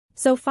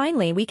So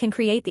finally we can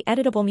create the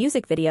editable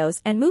music videos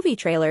and movie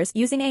trailers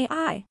using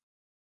AI.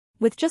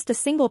 With just a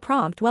single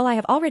prompt. Well, I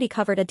have already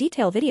covered a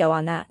detailed video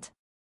on that.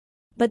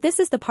 But this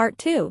is the part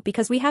 2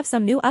 because we have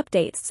some new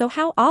updates. So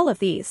how all of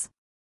these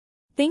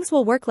things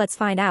will work, let's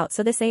find out.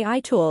 So this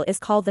AI tool is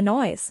called the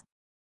noisee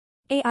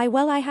AI.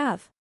 Well, I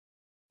have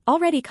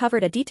already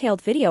covered a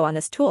detailed video on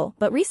this tool,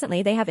 but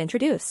recently they have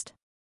introduced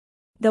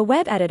the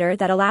web editor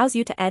that allows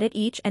you to edit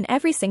each and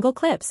every single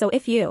clip. So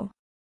if you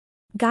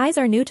guys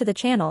are new to the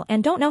channel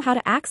and don't know how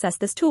to access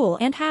this tool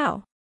and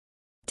how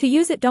to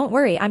use it, don't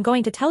worry, I'm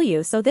going to tell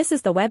you. So this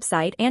is the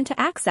website, and to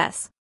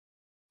access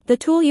the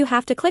tool you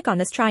have to click on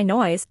this try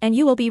noise and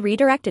you will be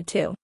redirected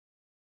to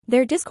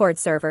their Discord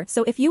server.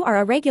 So if you are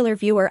a regular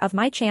viewer of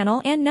my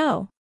channel and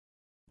know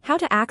how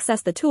to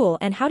access the tool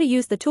and how to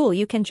use the tool,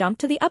 you can jump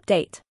to the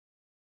update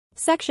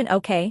section.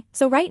 Okay,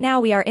 so right now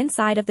we are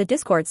inside of the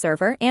Discord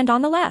server, and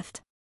on the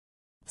left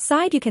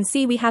side you can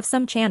see we have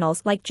some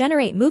channels like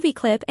generate movie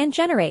clip and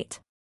generate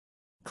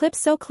clips.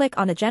 So click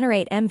on the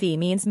generate MV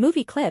means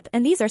movie clip,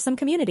 and these are some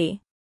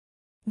community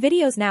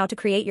videos. Now to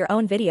create your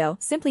own video,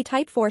 simply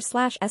type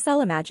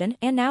 /SL imagine,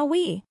 and now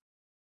we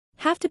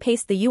have to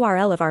paste the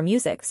URL of our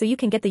music, so you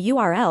can get the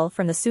URL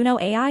from the Suno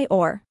AI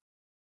or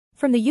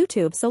from the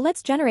YouTube. So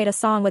let's generate a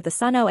song with the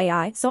Suno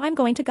AI. So I'm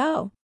going to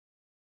go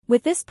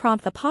with this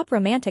prompt, a pop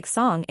romantic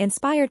song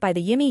inspired by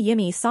the Yimmy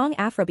Yimmy song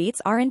Afrobeats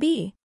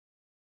R&B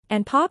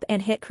and pop,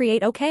 and hit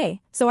create.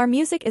 Okay, so our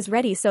music is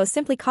ready. So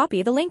simply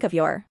copy the link of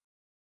your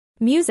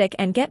music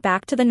and get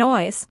back to the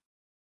noisee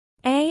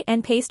AI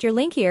and paste your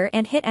link here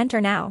and hit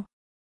enter. Now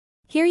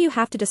here you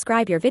have to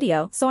describe your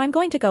video, so I'm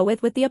going to go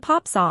with the a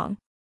pop song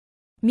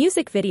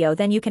music video.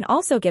 Then you can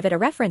also give it a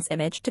reference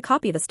image to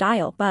copy the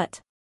style, but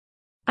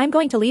I'm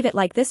going to leave it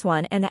like this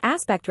one, and the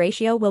aspect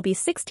ratio will be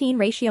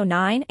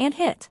 16:9, and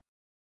hit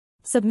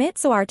submit.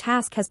 So our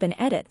task has been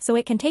edited, so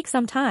it can take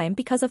some time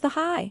because of the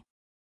high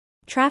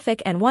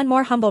traffic. And one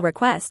more humble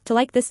request to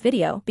like this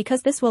video,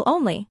 because this will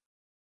only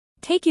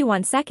take you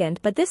 1 second,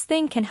 but this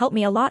thing can help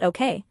me a lot.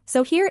 Okay,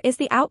 so here is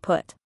the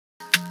output.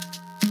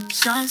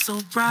 Shine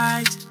so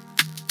bright,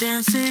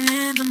 dancing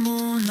in the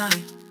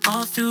moonlight,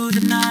 all through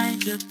the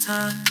night. Your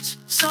touch,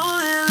 so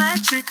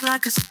electric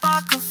like a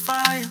spark of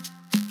fire.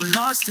 We're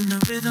lost in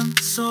the rhythm,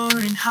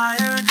 soaring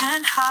higher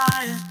and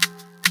higher.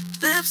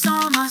 Lips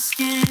on my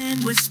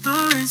skin,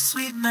 whispering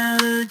sweet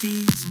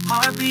melodies,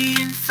 heart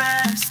beating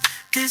fast.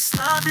 This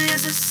love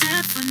is a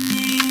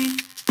symphony.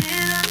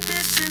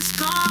 Inhibition's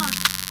gone,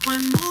 we're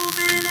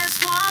moving as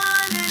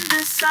one in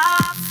this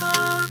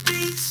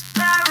Afrobeats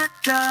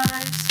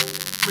paradise.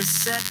 We're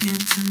second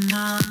to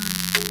none.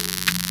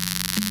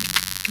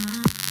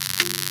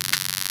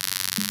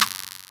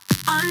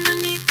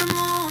 Underneath the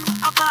moon,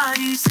 our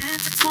bodies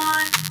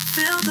intertwined.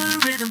 Feel the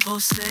rhythm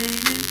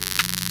pulsating.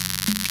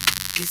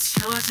 It's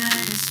yours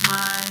and it's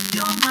mine.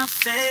 You're my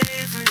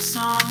favorite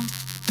song,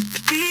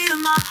 the beat of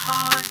my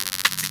heart.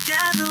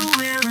 Together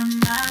we're a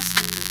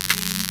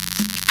masterpiece,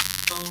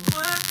 a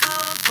work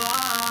of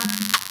art.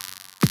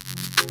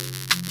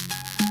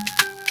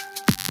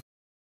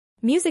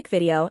 Music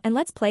video, and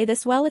let's play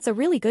this. Well, it's a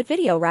really good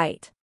video,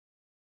 right?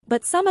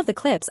 But some of the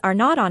clips are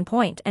not on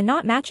point and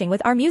not matching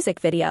with our music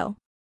video.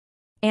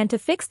 And to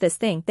fix this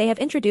thing, they have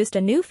introduced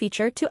a new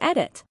feature to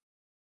edit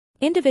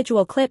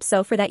individual clips.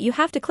 So for that you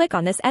have to click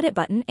on this edit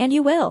button and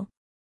you will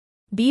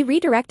be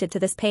redirected to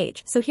this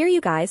page. So here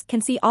you guys can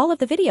see all of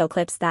the video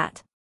clips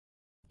that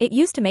it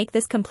used to make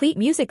this complete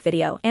music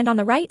video, and on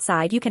the right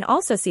side you can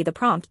also see the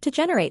prompt to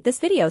generate this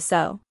video.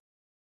 So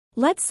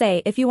let's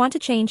say if you want to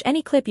change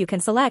any clip, you can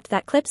select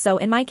that clip. So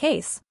in my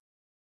case,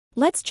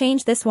 let's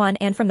change this one,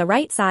 and from the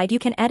right side you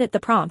can edit the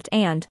prompt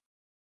and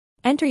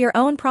enter your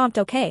own prompt.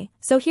 Okay,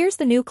 so here's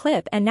the new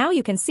clip, and now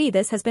you can see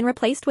this has been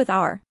replaced with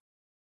our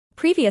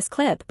previous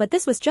clip, but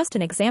this was just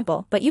an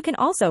example, but you can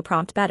also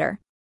prompt better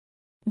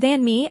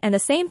than me, and the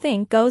same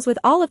thing goes with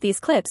all of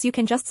these clips. You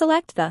can just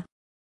select the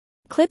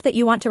clip that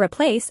you want to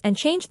replace and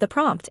change the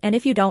prompt, and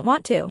if you don't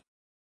want to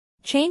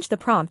change the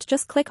prompt,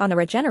 just click on the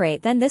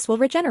regenerate, then this will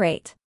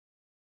regenerate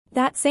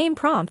that same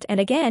prompt, and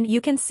again you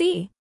can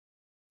see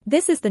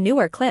this is the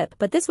newer clip,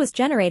 but this was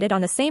generated on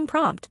the same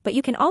prompt, but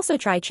you can also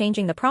try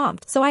changing the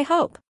prompt. So I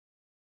hope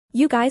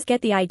you guys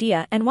get the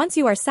idea, and once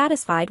you are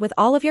satisfied with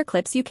all of your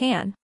clips, you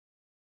can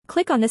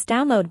click on this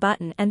download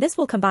button, and this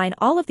will combine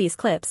all of these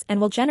clips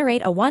and will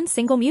generate one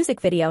single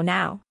music video.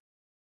 Now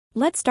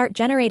let's start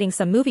generating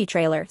some movie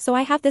trailer. So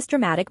I have this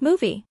dramatic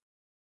movie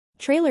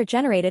trailer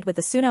generated with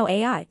the Suno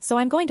AI, so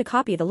I'm going to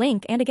copy the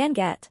link and again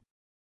get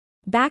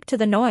back to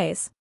the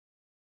noisee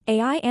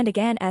AI and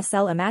again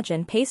SL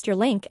imagine, paste your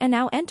link, and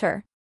now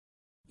enter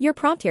your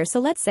prompt here.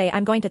 So let's say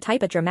I'm going to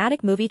type a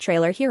dramatic movie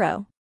trailer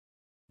hero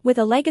with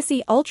a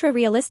legacy ultra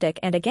realistic,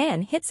 and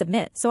again hit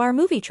submit. So our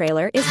movie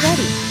trailer is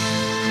ready.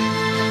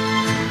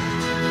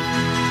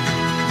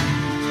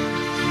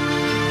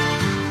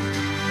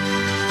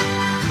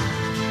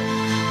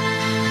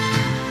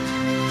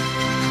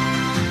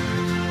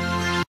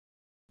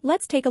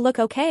 Let's take a look.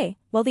 Okay,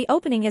 well, the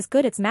opening is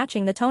good, it's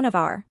matching the tone of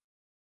our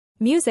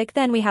music.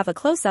 Then we have a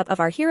close-up of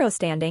our hero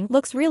standing,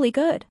 looks really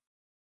good.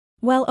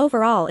 Well,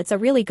 overall it's a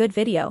really good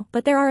video,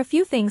 but there are a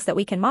few things that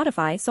we can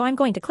modify, so I'm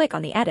going to click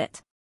on the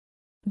edit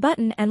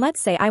button and let's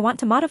say I want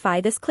to modify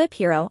this clip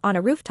hero on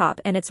a rooftop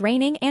and it's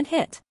raining and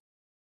hit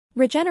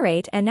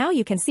regenerate, and now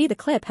you can see the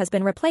clip has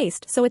been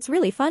replaced, so it's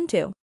really fun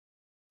to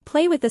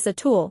play with this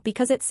tool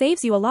because it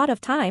saves you a lot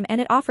of time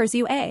and it offers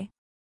you a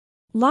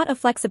lot of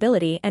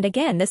flexibility, and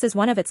again this is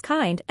one of its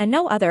kind and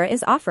no other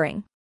is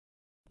offering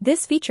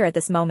this feature at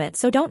this moment,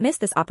 so don't miss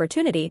this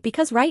opportunity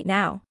because right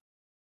now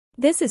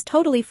this is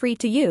totally free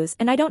to use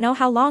and I don't know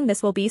how long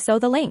this will be, so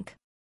the link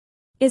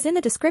is in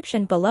the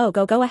description below.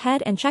 Go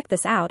ahead and check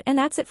this out, and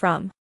that's it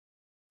from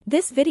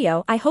this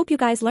video. I hope you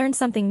guys learned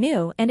something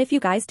new, and if you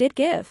guys did,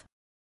 give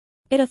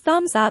it a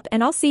thumbs up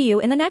and I'll see you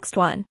in the next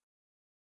one.